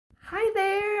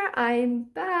I'm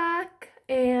back,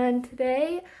 and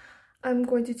today I'm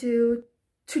going to do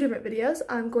two different videos.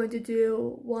 I'm going to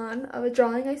do one of a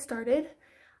drawing I started.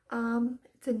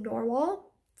 It's a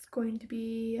narwhal. It's going to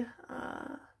be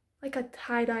like a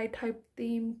tie-dye type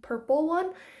theme purple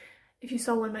one. If you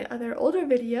saw one of my other older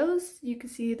videos, you can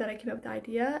see that I came up with the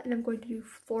idea, and I'm going to do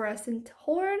fluorescent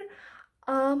horn.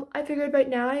 I figured right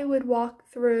now I would walk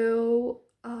through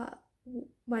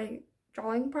my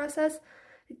drawing process.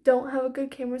 I don't have a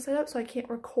good camera setup, so I can't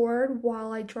record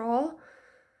while I draw.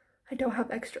 I don't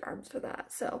have extra arms for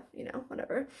that, so, you know,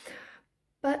 whatever.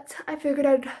 But I figured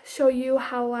I'd show you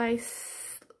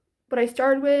what I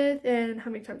started with and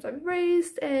how many times I've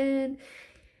erased and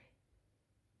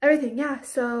everything. Yeah,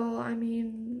 so, I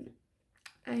mean,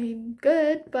 I'm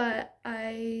good, but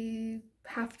I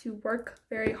have to work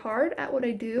very hard at what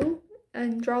I do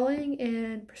and drawing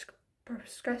and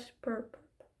perception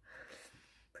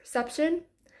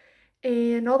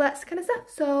and all that kind of stuff.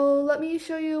 So let me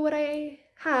show you what I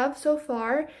have so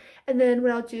far, and then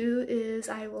what I'll do is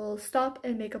I will stop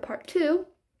and make a part 2,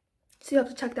 so you have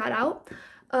to check that out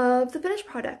of the finished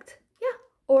product. Yeah,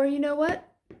 or you know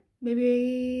what,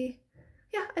 maybe,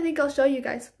 yeah, I think I'll show you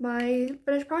guys my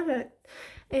finished project.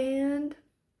 And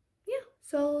yeah,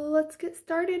 so let's get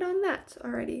started on that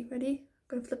already. Ready?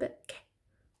 I'm gonna flip it.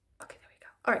 Okay, there we go.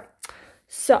 All right,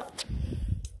 so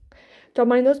don't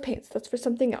mind those paints, that's for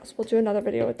something else. We'll do another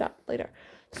video with that later.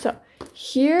 So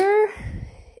here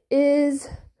is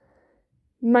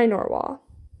my narwhal.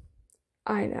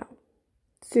 I know,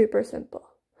 super simple,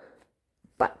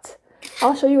 but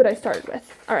I'll show you what I started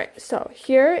with. All right, so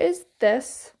here is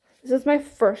this. This is my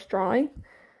first drawing.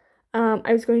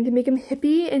 I was going to make him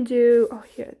hippie and do, oh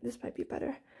here, this might be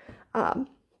better.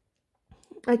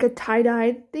 Like a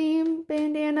tie-dyed theme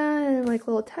bandana and like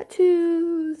little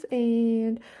tattoos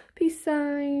and peace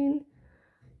sign.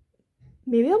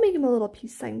 Maybe I'll make him a little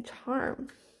peace sign charm.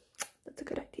 That's a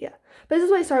good idea. But this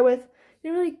is what I started with.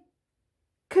 Didn't really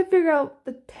could figure out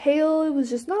the tail. It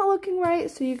was just not looking right.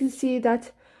 So you can see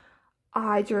that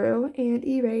I drew and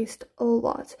erased a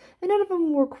lot. And none of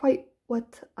them were quite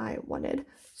what I wanted.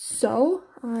 So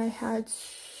I had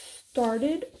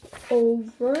started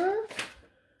over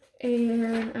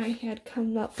and I had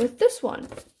come up with this one.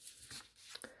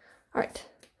 All right.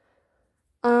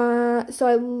 So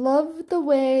I love the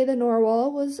way the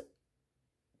narwhal was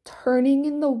turning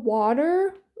in the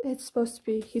water. He's supposed to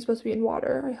be in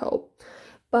water, I hope.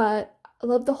 But I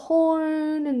love the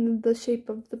horn and the shape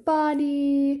of the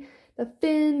body, the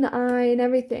fin, the eye, and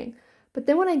everything. But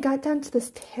then when I got down to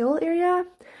this tail area,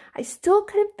 I still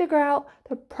couldn't figure out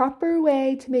the proper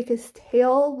way to make his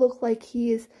tail look like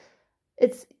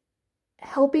it's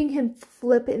helping him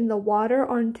flip in the water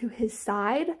onto his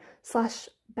side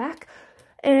 / back.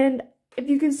 And if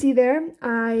you can see there,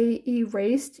 I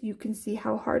erased. You can see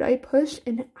how hard I pushed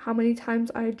and how many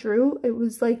times I drew. It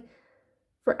was like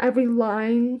for every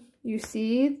line you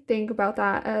see, think about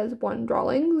that as one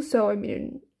drawing. So I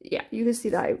mean, yeah, you can see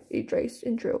that I erased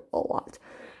and drew a lot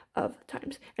of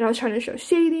times. And I was trying to show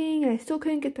shading and I still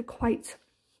couldn't get the quite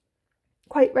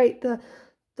right the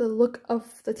look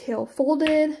of the tail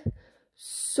folded.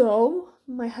 So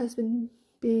my husband,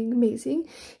 being amazing,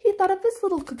 he thought of this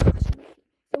little concoction.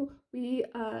 So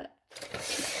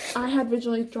I had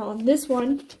originally drawn this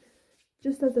one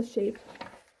just as a shape,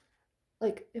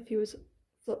 like if he was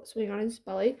swimming on his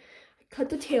belly. I cut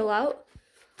the tail out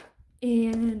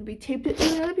and we taped it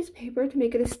to another piece of paper to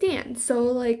make it a stand. So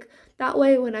like that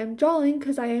way when I'm drawing,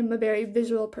 because I am a very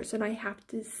visual person, I have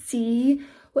to see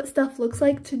what stuff looks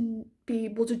like to be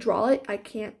able to draw it. I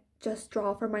can't just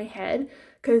draw from my head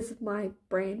because my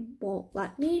brain won't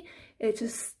let me. I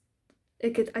just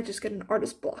get an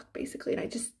artist block basically, and I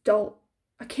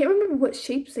can't remember what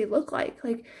shapes they look like.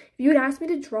 Like if you would ask me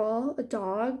to draw a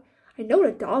dog, I know what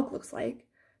a dog looks like,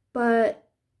 but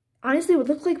honestly it would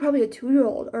look like probably a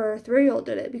 2-year-old or a 3-year-old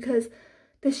did it, because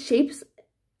the shapes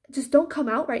just don't come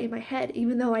out right in my head,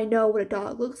 even though I know what a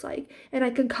dog looks like. And I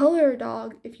can color a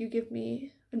dog if you give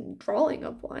me a drawing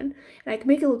of one, and I can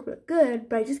make it look really good,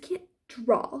 but I just can't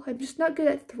draw. I'm just not good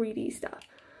at 3D stuff.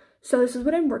 So this is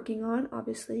what I'm working on,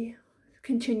 obviously.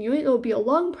 Continuing, it'll be a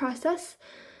long process.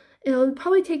 It'll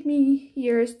probably take me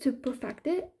years to perfect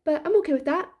it, but I'm okay with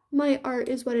that. My art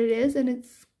is what it is, and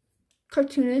it's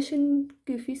cartoonish and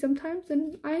goofy sometimes,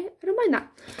 and I don't mind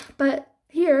that. But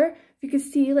here, if you can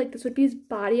see, like this would be his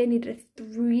body. I needed a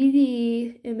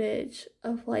 3D image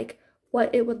of like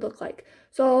what it would look like,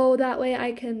 so that way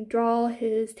I can draw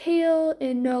his tail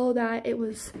and know that it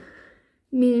was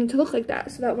meaning to look like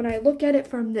that, so that when I look at it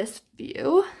from this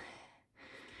view,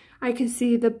 I can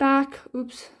see the back,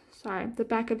 the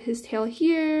back of his tail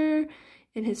here,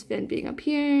 and his fin being up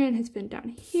here and his fin down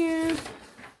here.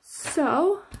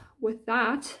 So with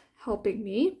that helping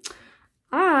me,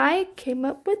 I came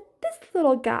up with this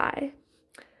little guy.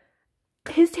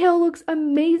 His tail looks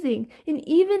amazing, and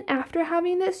even after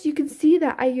having this, you can see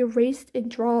that I erased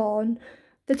and drawn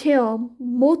the tail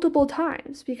multiple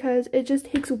times because it just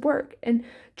takes work, and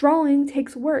drawing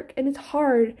takes work, and it's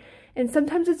hard, and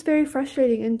sometimes it's very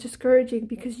frustrating and discouraging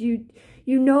because you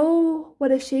know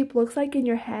what a shape looks like in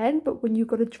your head, but when you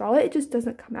go to draw it, it just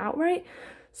doesn't come out right.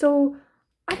 So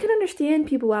I can understand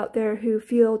people out there who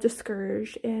feel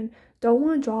discouraged and don't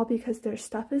want to draw because their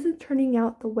stuff isn't turning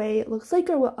out the way it looks like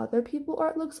or what other people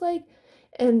art looks like,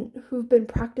 and who've been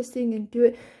practicing and do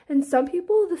it. And some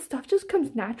people, the stuff just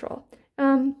comes natural.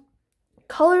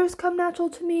 Colors come natural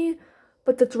to me,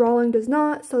 but the drawing does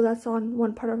not, so that's on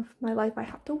one part of my life I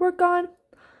have to work on.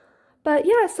 But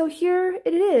yeah, so here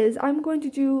it is. I'm going to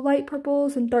do light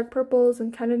purples and dark purples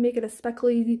and kind of make it a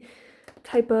speckly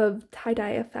type of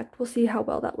tie-dye effect. We'll see how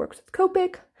well that works with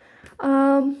Copic.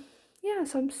 Yeah,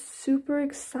 so I'm super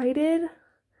excited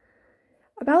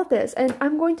about this, and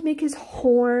I'm going to make his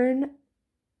horn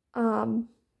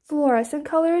fluorescent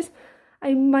colors.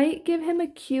 I might give him a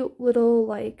cute little,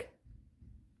 like,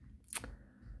 I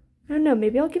don't know,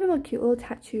 maybe I'll give him a cute little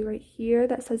tattoo right here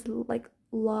that says, like,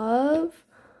 love,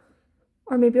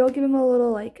 or maybe I'll give him a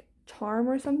little, like, charm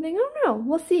or something. I don't know,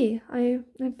 we'll see. I'm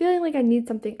feeling like I need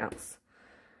something else.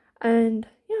 And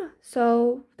yeah,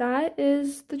 so that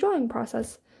is the drawing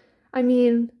process. I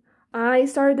mean, I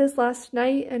started this last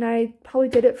night and I probably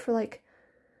did it for like,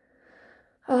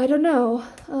 I don't know,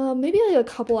 maybe like a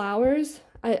couple hours.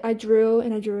 I drew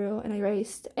and I drew and I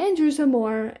erased and drew some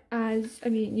more. As, I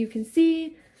mean, you can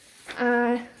see,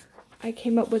 I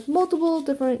came up with multiple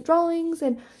different drawings,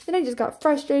 and then I just got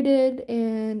frustrated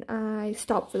and I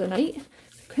stopped for the night.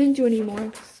 Couldn't do any more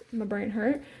because my brain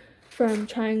hurt from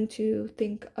trying to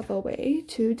think of a way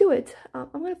to do it. I'm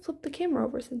gonna flip the camera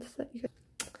over since you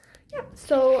guys. Yeah,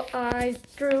 so I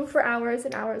drew for hours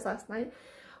and hours last night,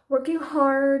 working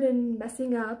hard and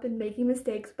messing up and making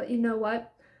mistakes, but you know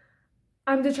what?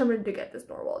 I'm determined to get this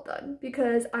Narwhal done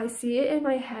because I see it in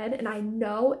my head and I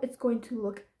know it's going to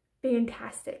look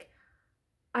fantastic.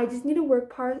 I just need to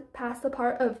work past the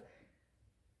part of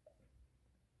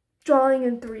drawing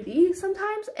in 3D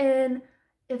sometimes, and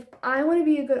if I want to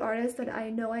be a good artist that I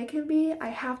know I can be, I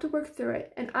have to work through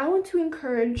it, and I want to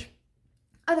encourage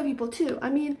other people too. I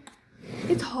mean,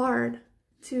 it's hard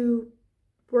to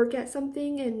work at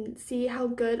something and see how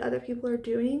good other people are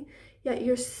doing, yet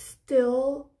you're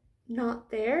still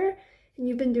not there and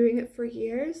you've been doing it for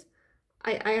years.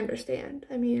 I understand.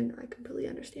 I mean, I completely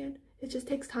understand. It just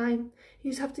takes time. You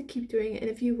just have to keep doing it,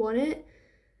 and if you want it,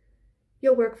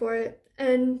 you'll work for it.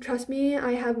 And trust me,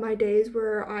 I have my days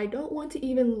where I don't want to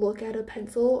even look at a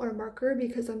pencil or marker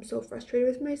because I'm so frustrated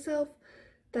with myself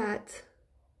that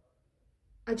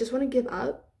I just want to give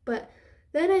up. But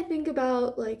then I think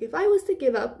about, like, if I was to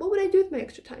give up, what would I do with my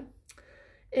extra time?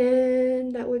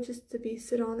 And that would just to be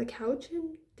sit on the couch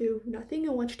and do nothing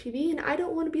and watch TV, and I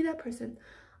don't want to be that person.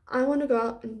 I want to go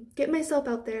out and get myself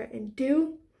out there and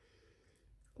do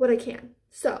what I can.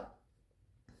 So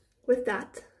with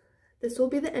that, this will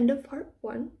be the end of part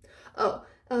 1. Oh,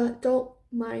 don't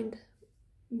mind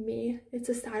me. It's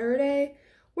a Saturday.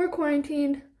 We're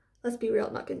quarantined. Let's be real,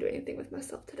 I'm not gonna do anything with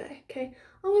myself today, okay?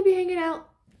 I'm gonna be hanging out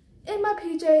in my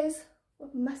PJs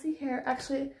with messy hair.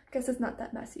 Actually, I guess it's not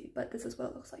that messy, but this is what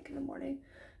it looks like in the morning.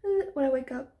 And when I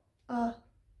wake up,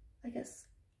 I guess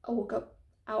I woke up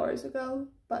hours ago,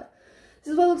 but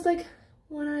this is what it looks like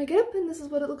when I get up, and this is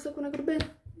what it looks like when I go to bed.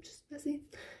 I'm just messy.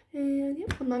 And yeah,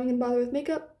 I'm not even gonna bother with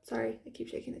makeup. Sorry, I keep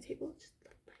shaking the table. Just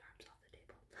lift my arms off the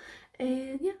table.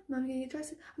 And yeah, I'm not even gonna get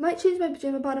dressed. I might change my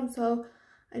pajama bottom so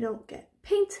I don't get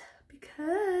paint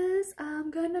because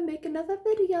I'm gonna make another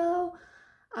video.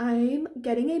 I'm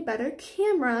getting a better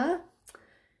camera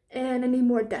and I need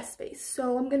more desk space.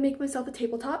 So I'm gonna make myself a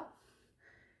tabletop.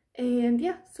 And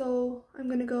yeah, so I'm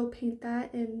gonna go paint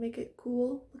that and make it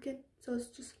cool looking. So it's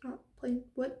just not plain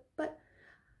wood, but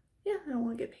yeah, I don't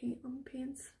want to get paint on my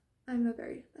pants. I'm a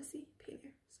very messy painter,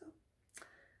 so I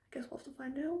guess we'll have to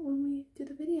find out when we do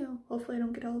the video. Hopefully I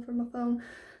don't get all over my phone.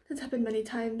 That's happened many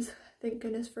times. Thank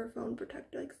goodness for phone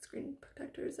protector, like screen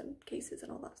protectors and cases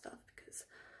and all that stuff, because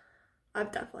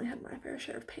I've definitely had my fair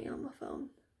share of paint on my phone.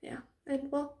 Yeah,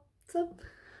 and well, so I'm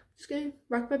just gonna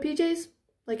rock my PJs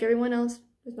like everyone else.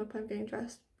 There's no point in getting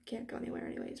dressed. We can't go anywhere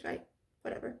anyways, right?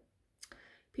 Whatever.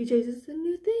 PJs is the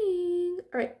new thing.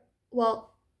 All right,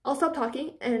 well, I'll stop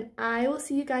talking and I will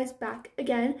see you guys back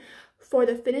again for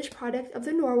the finished product of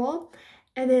the Narwhal.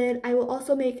 And then I will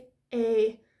also make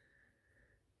a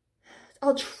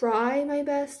I'll try my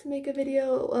best to make a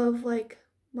video of like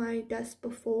my desk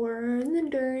before and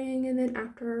then during and then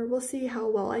after. We'll see how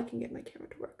well I can get my camera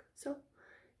to work. So,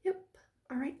 yep.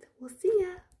 All right, we'll see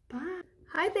ya. Bye.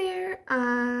 Hi there.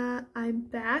 I'm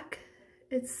back.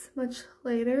 It's much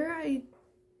later. I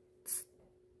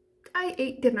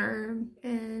ate dinner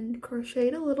and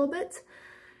crocheted a little bit.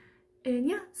 And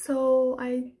yeah, so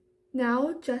I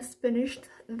now just finished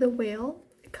the whale,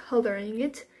 coloring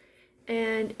it,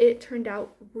 and it turned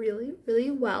out really,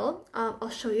 really well. I'll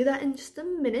show you that in just a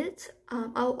minute.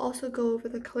 I'll also go over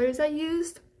the colors I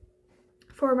used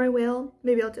for my whale.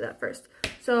 Maybe I'll do that first.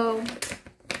 So,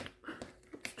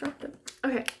 dropped it.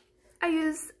 Okay, I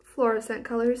used fluorescent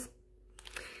colors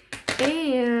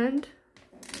and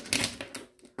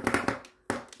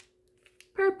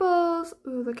purples.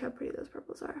 Ooh, look how pretty those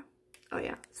purples are. Oh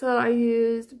yeah, so I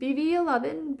used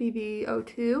BB11,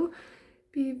 BB02,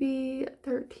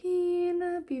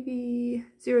 BB13,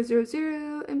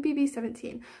 BB000, and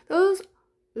BB17. Those,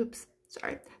 oops,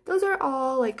 sorry. Those are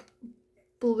all like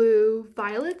blue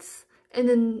violets, and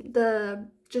then the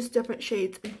just different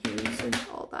shades and hues and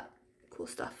all that cool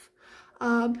stuff.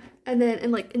 And then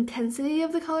in like intensity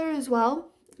of the color as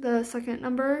well, the second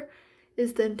number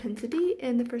is the intensity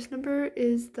and the first number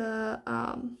is the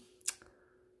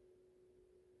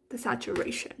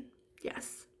saturation.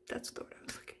 Yes, that's the word I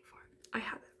was looking for. I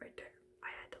have it right there. I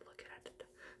had to look at it.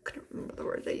 Couldn't remember the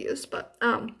words I used, but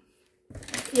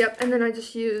yep. And then I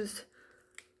just used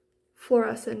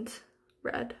fluorescent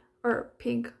red or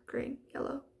pink, green,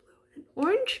 yellow, blue, and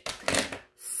orange.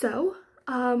 So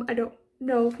I don't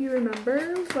know if you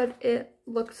remember what it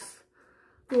looks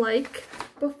like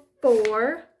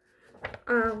before.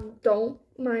 Don't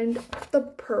mind the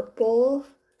purple.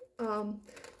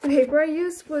 The paper I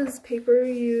used was paper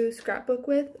you scrapbook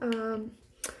with.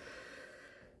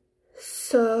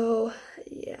 So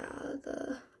yeah,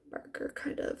 the marker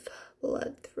kind of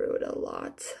bled through it a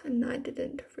lot, and I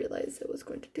didn't realize it was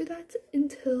going to do that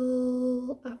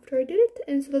until after I did it,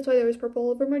 and so that's why there was purple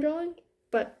all over my drawing,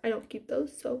 but I don't keep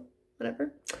those, so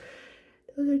whatever.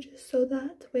 Those are just so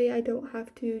that way I don't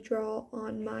have to draw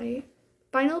on my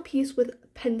final piece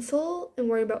with pencil and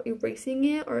worry about erasing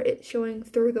it or it showing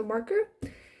through the marker.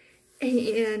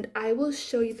 And I will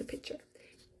show you the picture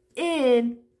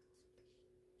in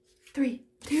 3,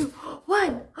 2,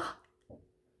 1.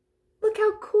 Look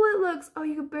how cool it looks. Oh,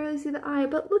 you can barely see the eye,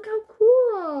 but look how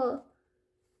cool.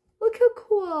 Look how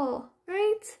cool,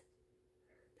 right?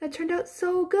 That turned out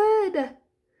so good.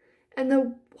 And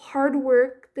the hard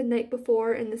work the night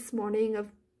before and this morning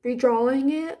of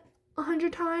redrawing it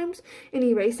 100 times and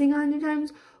erasing 100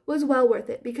 times was well worth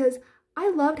it, because I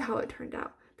loved how it turned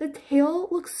out. The tail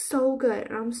looks so good,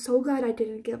 and I'm so glad I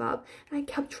didn't give up, and I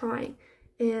kept trying.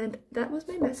 And that was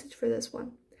my message for this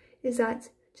one, is that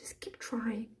just keep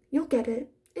trying. You'll get it.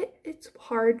 It's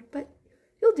hard, but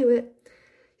you'll do it.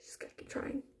 You just gotta keep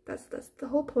trying. That's the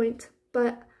whole point.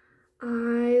 But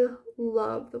I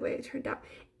love the way it turned out.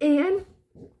 And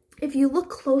if you look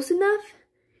close enough,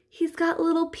 he's got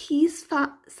little peace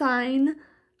sign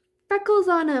freckles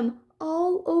on him.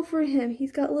 All over him.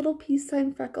 He's got little peace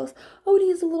sign freckles. Oh, and he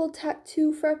has a little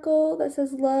tattoo freckle that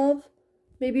says love.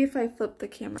 Maybe if I flip the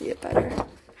camera, see it better.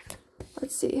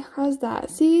 Let's see. How's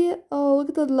that? See? Oh, look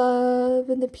at the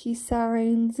love and the peace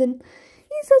signs. And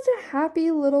he's such a happy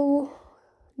little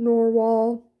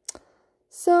narwhal.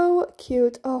 So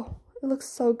cute. Oh, it looks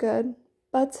so good.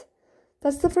 But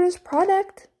that's the finished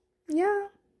product. Yeah.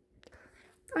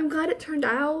 I'm glad it turned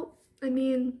out. I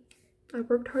mean, I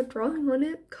worked hard drawing on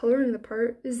it. Coloring the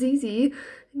part is easy.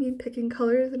 I mean, picking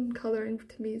colors and coloring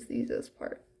to me is the easiest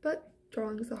part, but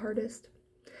drawing is the hardest.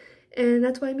 And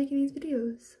that's why I'm making these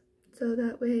videos, so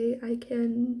that way I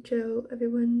can show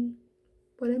everyone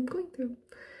what I'm going through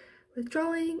with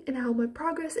drawing and how my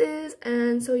progress is,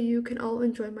 and so you can all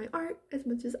enjoy my art as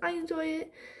much as I enjoy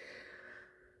it.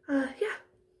 Yeah.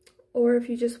 Or if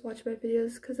you just watch my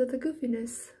videos because of the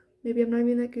goofiness. Maybe I'm not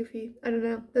even that goofy. I don't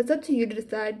know. That's up to you to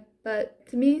decide. But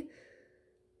to me,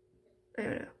 I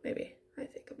don't know. Maybe I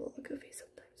think I'm a little goofy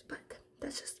sometimes. But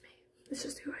that's just me. That's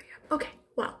just who I am. Okay.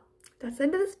 Well, that's the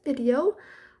end of this video.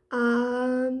 I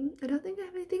don't think I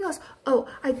have anything else. Oh,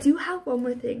 I do have one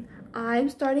more thing. I'm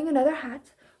starting another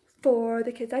hat for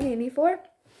the kids I nanny for.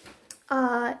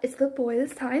 It's the boy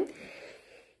this time.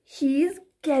 He's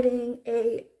getting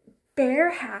a bear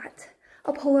hat.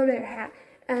 A polar bear hat.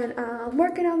 And I'm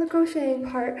working on the crocheting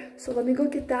part, so let me go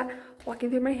get that,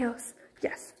 walking through my house.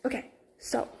 Yes, okay,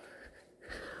 so,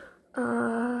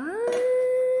 oh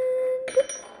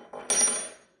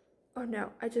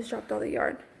no, I just dropped all the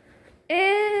yarn,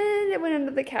 and it went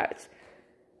under the couch.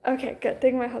 Okay, good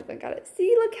thing my husband got it.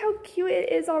 See, look how cute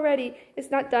it is already. It's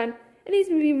not done. It needs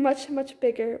to be much, much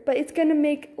bigger, but it's gonna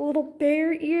make little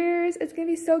bear ears. It's gonna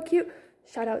be so cute.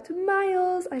 Shout out to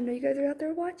Miles. I know you guys are out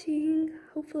there watching,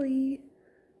 hopefully.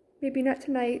 Maybe not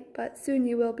tonight, but soon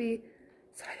you will be.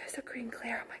 Sorry, there's a green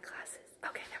glare on my glasses.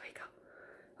 Okay, there we go.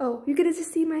 Oh, you get to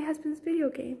see my husband's video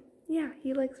game. Yeah,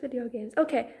 he likes video games.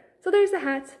 Okay, so there's the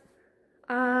hat.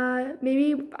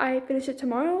 Maybe I finish it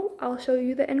tomorrow. I'll show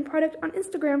you the end product on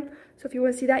Instagram. So if you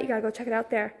want to see that, you gotta go check it out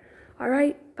there. All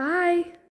right, bye.